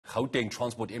Gauteng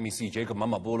Transport MEC Jacob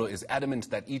Mamabolo is adamant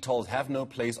that e-tolls have no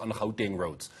place on Gauteng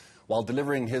roads. While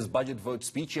delivering his budget vote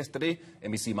speech yesterday,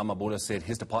 MEC Mamabolo said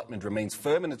his department remains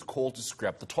firm in its call to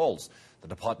scrap the tolls. The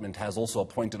department has also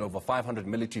appointed over 500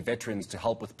 military veterans to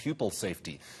help with pupil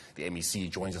safety. The MEC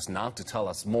joins us now to tell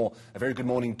us more. A very good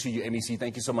morning to you, MEC.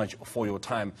 Thank you so much for your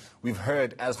time. We've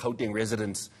heard, as Gauteng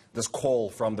residents, this call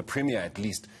from the Premier, at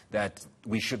least, that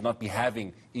we should not be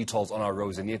having e-tolls on our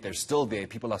roads, and yet they're still there.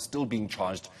 People are still being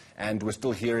charged, and we're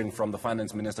still hearing from the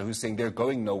Finance Minister who's saying they're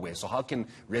going nowhere. So how can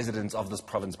residents of this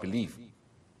province believe?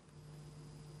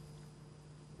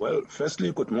 Well,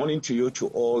 firstly, good morning to you, to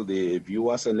all the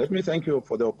viewers, and let me thank you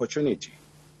for the opportunity.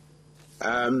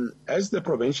 As the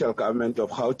provincial government of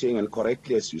Gauteng, and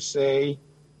correctly as you say,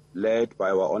 led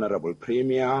by our Honourable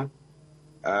Premier,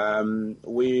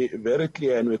 we very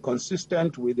clear and we're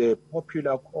consistent with the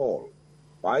popular call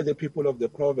by the people of the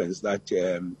province that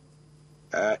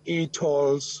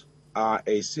e-tolls are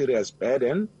a serious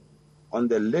burden on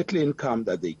the little income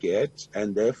that they get,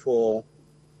 and therefore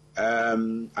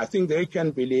I think they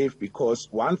can believe, because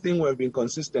one thing we've been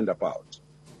consistent about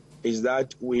is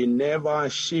that we never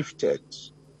shifted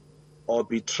or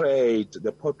betrayed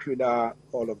the popular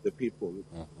call of the people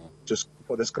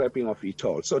for the scrapping of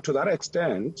e-toll. So to that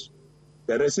extent,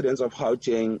 the residents of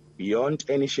Gauteng, beyond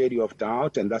any shade of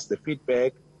doubt, and that's the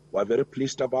feedback we're very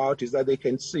pleased about, is that they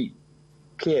can see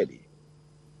clearly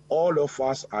all of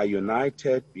us are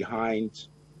united behind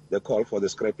the call for the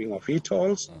scrapping of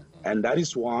e-tolls, and that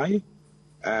is why,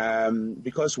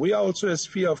 because we are also a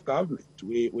sphere of government.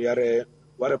 We're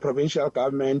a provincial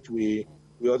government. We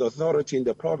are the authority in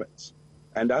the province,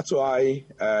 and that's why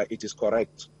it is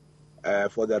correct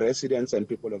for the residents and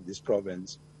people of this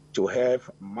province to have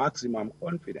maximum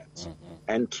confidence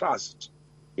and trust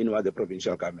in what the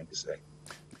provincial government is saying.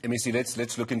 MEC,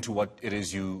 let's look into what it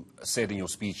is you said in your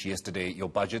speech yesterday, your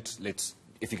budget.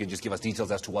 If you can just give us details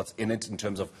as to what's in it in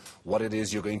terms of what it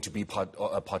is you're going to be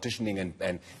partitioning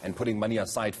and putting money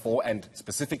aside for, and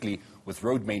specifically with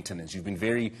road maintenance. You've been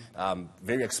very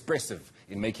expressive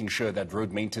in making sure that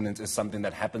road maintenance is something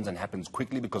that happens and happens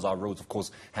quickly, because our roads, of course,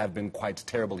 have been quite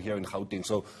terrible here in Gauteng.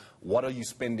 So what are you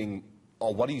spending,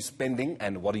 or what are you spending,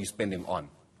 and what are you spending on?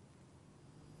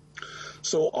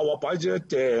 So our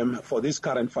budget for this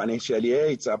current financial year,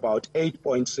 it's about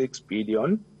 8.6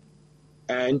 billion.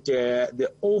 And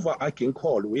the overarching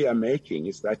call we are making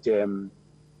is that, and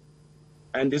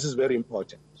this is very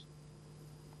important,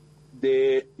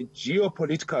 the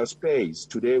geopolitical space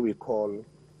today we call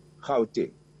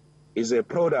Gauteng is a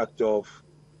product of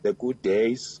the good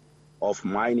days of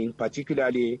mining,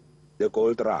 particularly the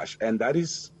gold rush. And that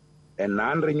is a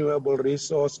non-renewable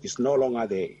resource, is no longer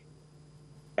there.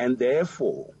 And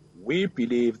therefore, we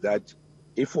believe that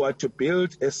if we are to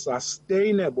build a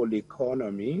sustainable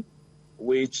economy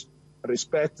which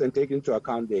respects and takes into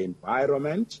account the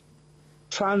environment,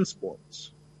 transport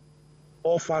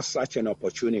offers such an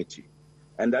opportunity.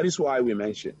 And that is why we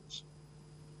mentioned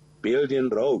building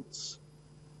roads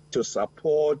to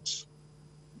support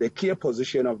the clear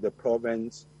position of the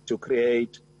province to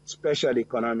create special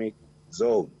economic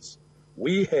zones.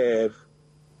 We have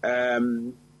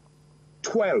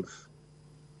 12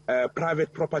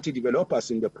 private property developers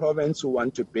in the province who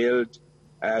want to build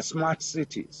smart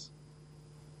cities.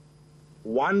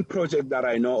 One project that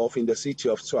I know of in the city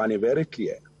of Tshwane, very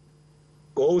clear,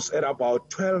 goes at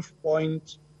about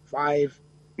 12.5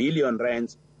 billion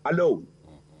rands alone.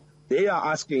 They are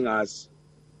asking us,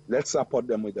 let's support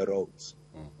them with the roads.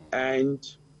 And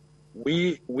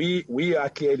we are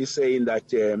clearly saying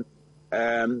that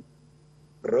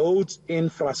roads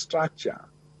infrastructure,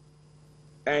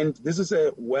 and this is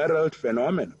a world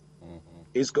phenomenon,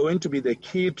 is going to be the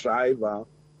key driver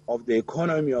of the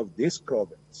economy of this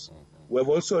province. We've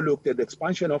also looked at the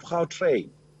expansion of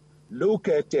Gautrain. Look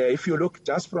at, if you look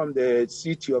just from the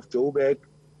city of Joburg,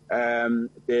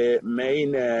 the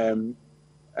main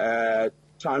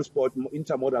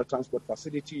intermodal transport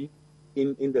facility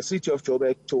in the city of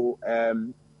Joburg to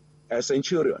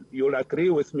Centurion, you'll agree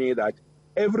with me that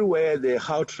everywhere the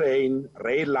Gautrain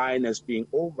rail line is being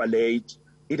overlaid,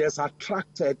 it has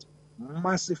attracted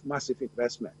massive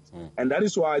investment. And that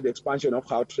is why the expansion of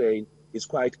Gautrain is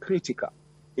quite critical.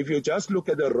 If you just look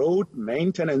at the road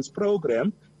maintenance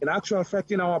program, in actual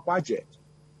fact, in our budget,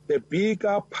 the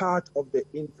bigger part of the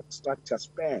infrastructure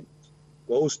spend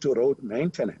goes to road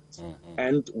maintenance.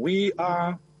 And we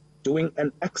are doing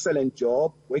an excellent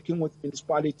job working with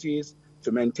municipalities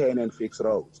to maintain and fix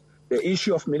roads. The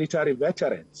issue of military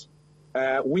veterans,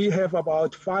 we have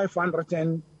about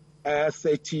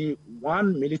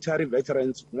 531 military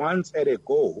veterans once at a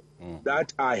go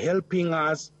that are helping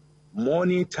us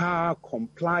monitor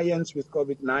compliance with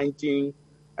COVID-19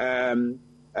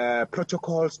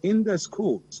 protocols in the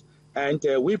schools. And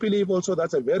we believe also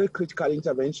that's a very critical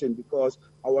intervention because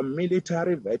our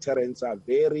military veterans are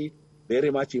very, very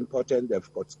much important.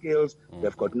 They've got skills,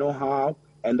 they've got know-how,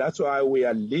 and that's why we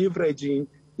are leveraging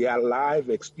their life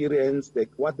experience,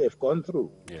 what they've gone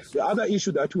through. Yes. The other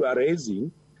issue that we are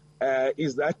raising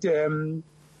is that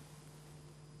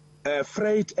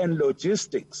freight and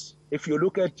logistics, if you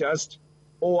look at just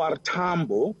OR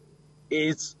Tambo,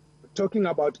 it's talking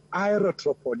about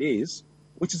Aerotropolis,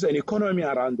 which is an economy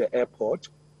around the airport.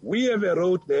 We have a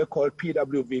road there called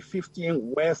PWV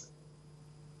 15 worth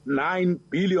 9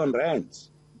 billion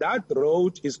rands. That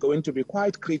road is going to be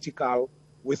quite critical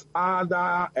with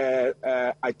other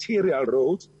arterial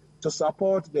roads to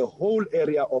support the whole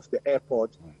area of the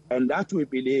airport. And that we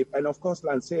believe, and of course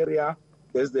Lanseria,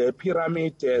 there's the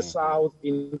Pyramid South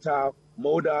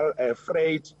intermodal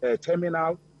freight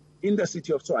terminal in the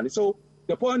city of Tshwane. So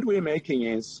the point we're making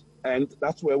is, and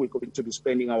that's where we're going to be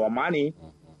spending our money,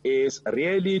 is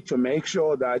really to make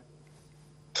sure that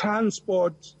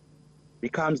transport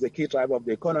becomes the key driver of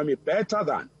the economy better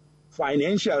than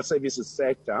financial services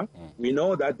sector. We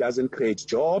know that doesn't create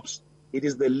jobs. It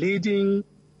is the leading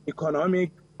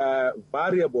economic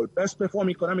variable, best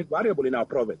performing economic variable in our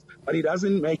province, but it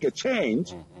doesn't make a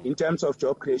change in terms of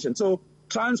job creation. So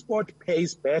transport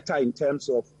pays better in terms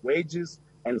of wages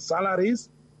and salaries.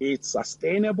 It's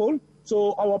sustainable.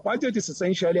 So our budget is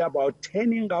essentially about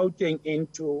turning Gauteng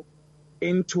into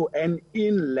an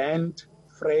inland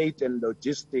freight and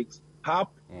logistics hub.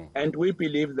 And we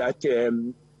believe that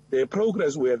the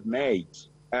progress we have made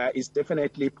is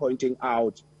definitely pointing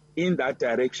out in that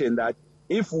direction, that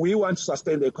if we want to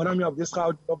sustain the economy of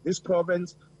this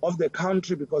province, of the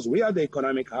country, because we are the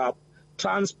economic hub,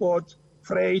 transport,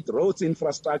 freight, roads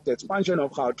infrastructure, expansion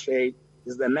of our trade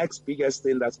is the next biggest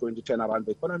thing that's going to turn around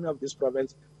the economy of this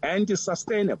province and is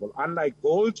sustainable. Unlike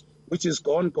gold, which is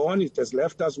gone, it has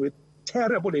left us with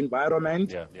terrible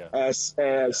environment,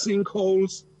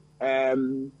 sinkholes.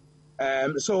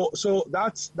 So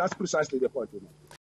that's precisely the point we make.